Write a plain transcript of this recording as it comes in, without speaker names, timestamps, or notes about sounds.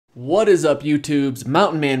What is up, YouTube's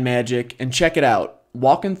Mountain Man Magic? And check it out.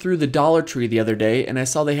 Walking through the Dollar Tree the other day, and I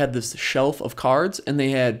saw they had this shelf of cards, and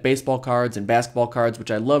they had baseball cards and basketball cards,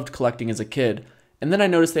 which I loved collecting as a kid. And then I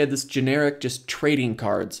noticed they had this generic just trading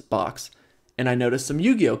cards box, and I noticed some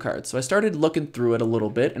Yu-Gi-Oh cards. So I started looking through it a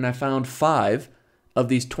little bit, and I found 5 of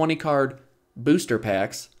these 20-card booster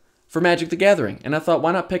packs for Magic the Gathering. And I thought,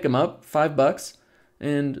 why not pick them up, $5,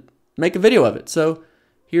 and make a video of it. So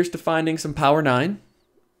here's to finding some Power 9.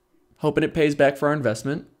 Hoping it pays back for our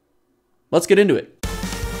investment. Let's get into it.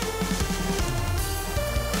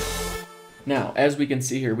 Now, as we can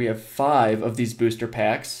see here, we have 5 of these booster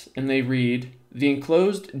packs, and they read, "The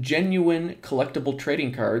enclosed genuine collectible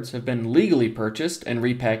trading cards have been legally purchased and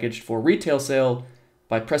repackaged for retail sale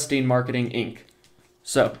by Pristine Marketing, Inc."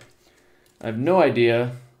 So, I have no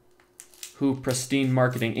idea who Pristine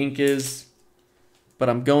Marketing, Inc. is, but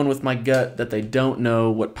I'm going with my gut that they don't know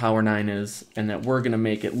what Power 9 is and that we're going to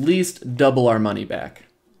make at least double our money back.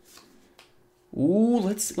 Ooh,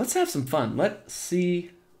 let's have some fun. Let's see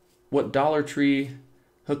what Dollar Tree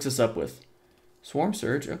hooks us up with. Swarm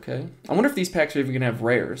Surge, okay. I wonder if these packs are even going to have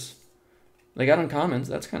rares. They got uncommons,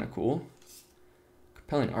 that's kind of cool.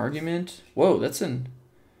 Compelling Argument. Whoa, that's in...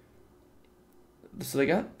 So they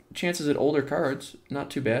got chances at older cards. Not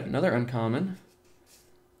too bad. Another uncommon.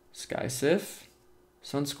 Sky Sif.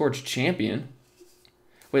 Sunscorched Champion.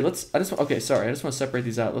 Wait, okay, sorry, I just want to separate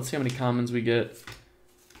these out. Let's see how many commons we get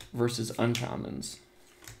versus uncommons.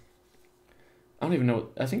 I don't even know.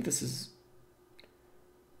 I think this is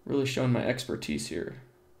really showing my expertise here.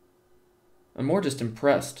 I'm more just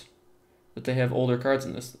impressed that they have older cards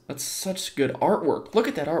in this. That's such good artwork. Look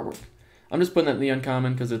at that artwork. I'm just putting that in the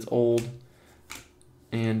uncommon because it's old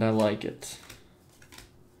and I like it.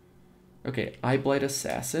 Okay, Eyeblight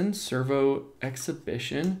Assassin, Servo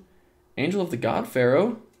Exhibition, Angel of the God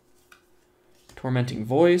Pharaoh, Tormenting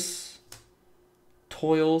Voice,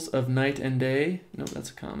 Toils of Night and Day, no,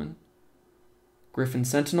 that's a common, Griffin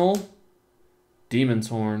Sentinel, Demon's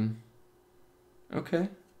Horn, okay,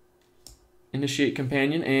 Initiate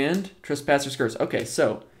Companion, and Trespasser's Curse. Okay,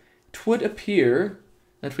 so it would appear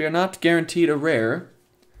that we are not guaranteed a rare,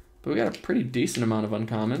 but we got a pretty decent amount of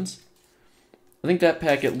uncommons. I think that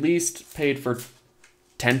pack at least paid for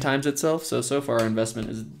 10 times itself, so far our investment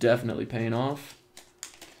is definitely paying off.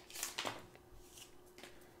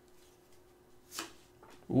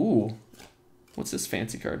 Ooh, what's this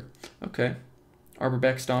fancy card? Okay,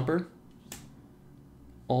 Arborback Stomper,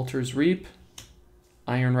 Altar's Reap,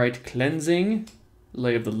 Ironrite Cleansing,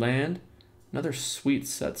 Lay of the Land, another sweet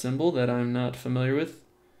set symbol that I'm not familiar with,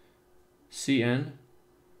 CN,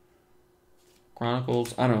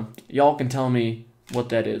 Chronicles, I don't know. Y'all can tell me what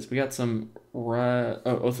that is. We got some,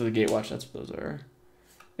 Oath of the Gatewatch, that's what those are.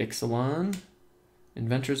 Ixalan,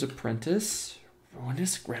 Inventor's Apprentice,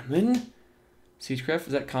 Ruinous Gremlin, Siegecraft,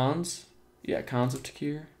 is that Khans? Yeah, Khans of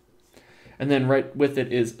Takir. And then right with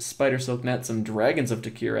it is Spider Silk Net, some Dragons of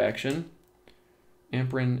Takir action.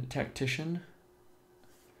 Amperin Tactician.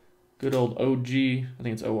 Good old OG, I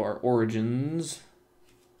think it's OR, Origins.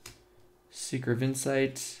 Seeker of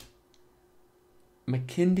Insight.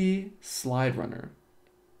 McKindy Slide Runner.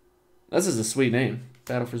 This is a sweet name.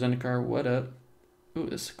 Battle for Zendikar, what up? Ooh,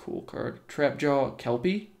 this is a cool card. Trapjaw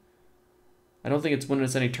Kelpie. I don't think it's winning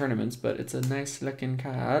us any tournaments, but it's a nice looking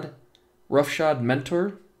card. Roughshod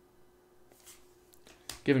Mentor.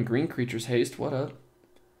 Giving green creatures haste, what up?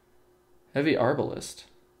 Heavy Arbalist.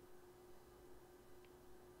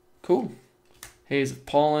 Cool. Haze of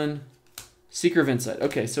Pollen. Seeker of Insight.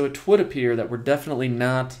 Okay, so it would appear that we're definitely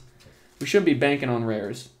not... We shouldn't be banking on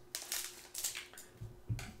rares.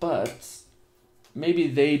 But maybe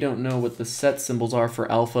they don't know what the set symbols are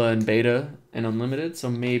for alpha and beta and unlimited,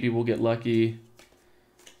 so maybe we'll get lucky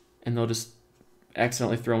and they'll just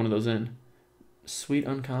accidentally throw one of those in. Sweet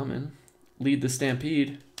uncommon. Lead the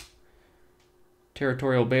Stampede.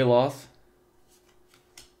 Territorial Baloth.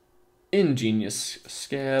 Ingenious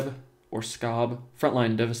Scab or Scob.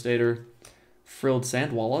 Frontline Devastator. Frilled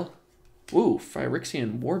Sandwalla. Ooh,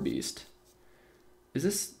 Phyrexian Warbeast. Is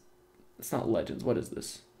this... It's not Legends. What is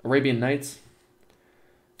this? Arabian Nights.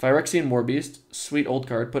 Phyrexian Warbeast. Sweet old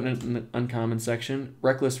card. Putting it in the uncommon section.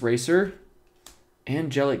 Reckless Racer.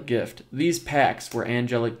 Angelic Gift. These packs were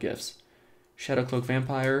angelic gifts. Shadowcloak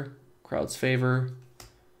Vampire. Crowd's Favor.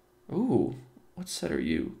 Ooh. What set are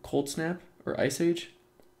you? Cold Snap? Or Ice Age?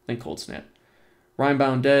 I think Cold Snap.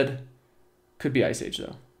 Rhinebound Dead. Could be Ice Age,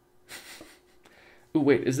 though. Ooh,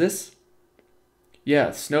 wait. Is this...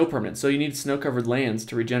 Yeah, snow permanent. So you need snow-covered lands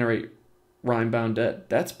to regenerate Rhinebound Dead.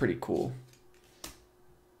 That's pretty cool.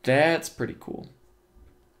 That's pretty cool.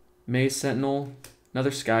 Maze Sentinel.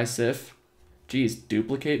 Another Sky Sif. Geez,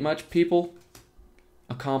 duplicate much, people?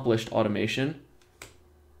 Accomplished automation.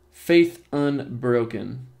 Faith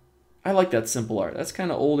unbroken. I like that simple art. That's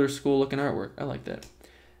kind of older school looking artwork. I like that.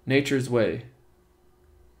 Nature's Way.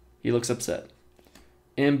 He looks upset.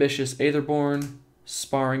 Ambitious Aetherborn.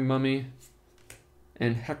 Sparring Mummy.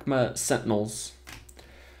 And Hekma Sentinels.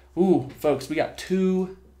 Ooh, folks, we got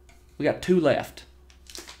two left.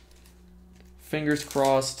 Fingers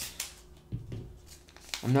crossed.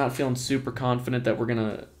 I'm not feeling super confident that we're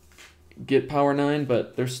gonna get Power 9,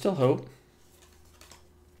 but there's still hope.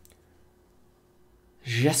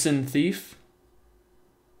 Jessen Thief.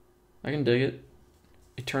 I can dig it.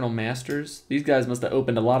 Eternal Masters. These guys must have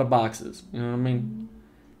opened a lot of boxes. You know what I mean?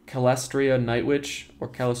 Calestria Night Witch or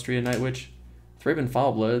Calestria Night Witch. Thraben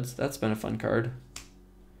Foulbloods. That's been a fun card.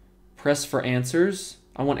 Press for Answers.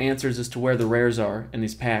 I want answers as to where the rares are in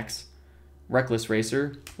these packs. Reckless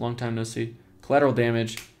Racer. Long time no see. Collateral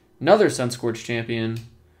Damage. Another Sunscorched Champion.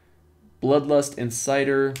 Bloodlust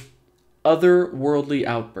Inciter. Otherworldly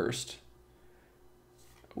Outburst.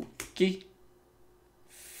 Okay.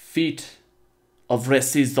 Feet of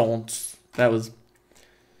Resistance. That was...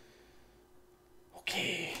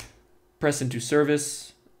 Okay. Press into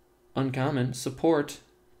Service. Uncommon. Support.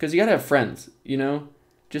 Because you gotta have friends, you know?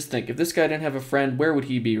 Just think, if this guy didn't have a friend, where would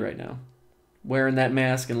he be right now? Wearing that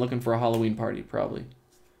mask and looking for a Halloween party, probably.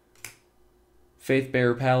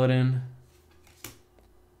 Faithbearer Paladin.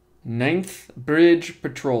 9th Bridge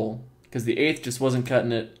Patrol. Because the 8th just wasn't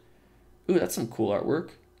cutting it. Ooh, that's some cool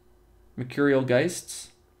artwork. Mercurial Geists.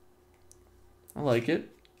 I like it.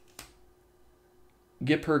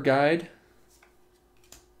 Gipper Guide.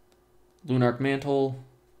 Lunarch Mantle.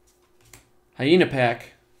 Hyena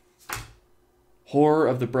Pack. Horror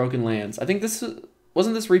of the Broken Lands. I think this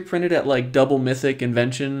wasn't this reprinted at like double mythic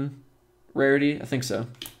invention rarity? I think so.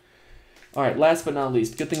 All right, last but not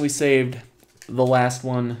least. Good thing we saved the last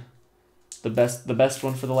one. The best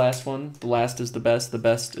one for the last one. The last is the best. The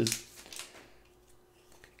best is...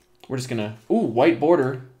 We're just gonna... Ooh, white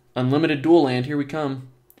border. Unlimited dual land. Here we come.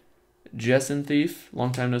 Jessen Thief.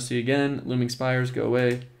 Long time no see again. Looming Spires. Go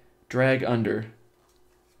away. Drag Under.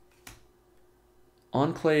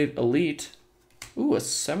 Enclave Elite. Ooh, a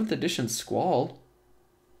 7th edition Squall.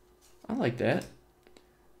 I like that.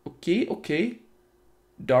 Okay, okay.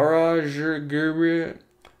 Daraja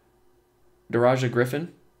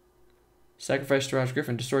Griffin. Sacrifice Daraja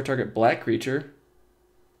Griffin. Destroy target black creature.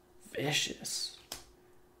 Vicious.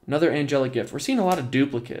 Another Angelic Gift. We're seeing a lot of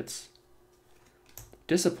duplicates.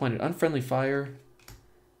 Disappointed. Unfriendly Fire.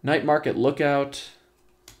 Night Market Lookout.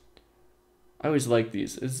 I always like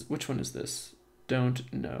these. Which one is this?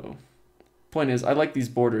 Don't know. Point is, I like these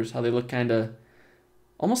borders, how they look kind of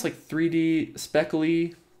almost like 3D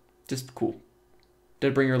speckly. Just cool.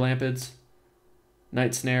 Deadbringer Lampids.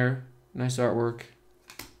 Night Snare. Nice artwork.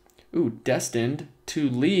 Ooh, Destined to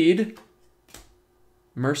Lead.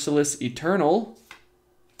 Merciless Eternal.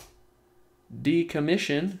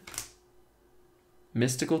 Decommission.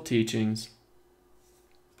 Mystical Teachings.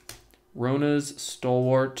 Rona's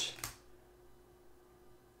Stalwart.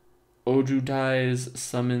 Ojutai's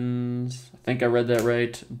Summons. I think I read that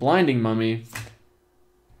right. Blinding Mummy.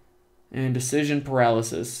 And Decision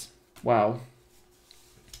Paralysis. Wow.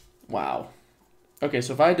 Wow. Okay,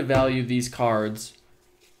 so if I had to value these cards,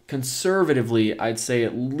 conservatively, I'd say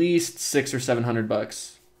at least $600 or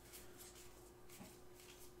 $700.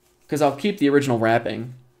 Because I'll keep the original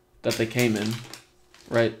wrapping that they came in,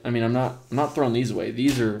 right? I mean, I'm not throwing these away.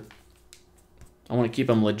 These are... I want to keep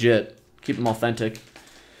them legit, keep them authentic.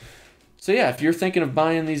 So yeah, if you're thinking of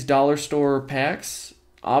buying these dollar store packs,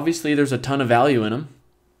 obviously there's a ton of value in them.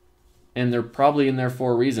 And they're probably in there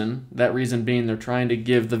for a reason. That reason being they're trying to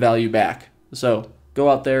give the value back. So go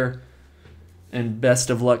out there and best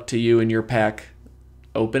of luck to you in your pack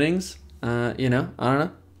openings. You know, I don't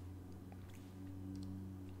know.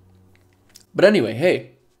 But anyway,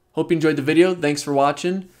 hey, hope you enjoyed the video. Thanks for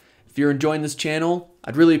watching. If you're enjoying this channel,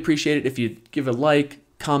 I'd really appreciate it if you give a like,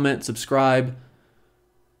 comment, subscribe.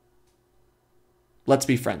 Let's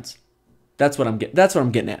be friends. That's what I'm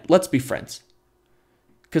getting at. Let's be friends.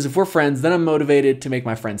 Because if we're friends, then I'm motivated to make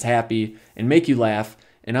my friends happy and make you laugh.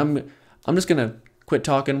 And I'm just gonna quit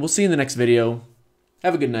talking. We'll see you in the next video.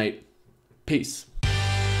 Have a good night. Peace.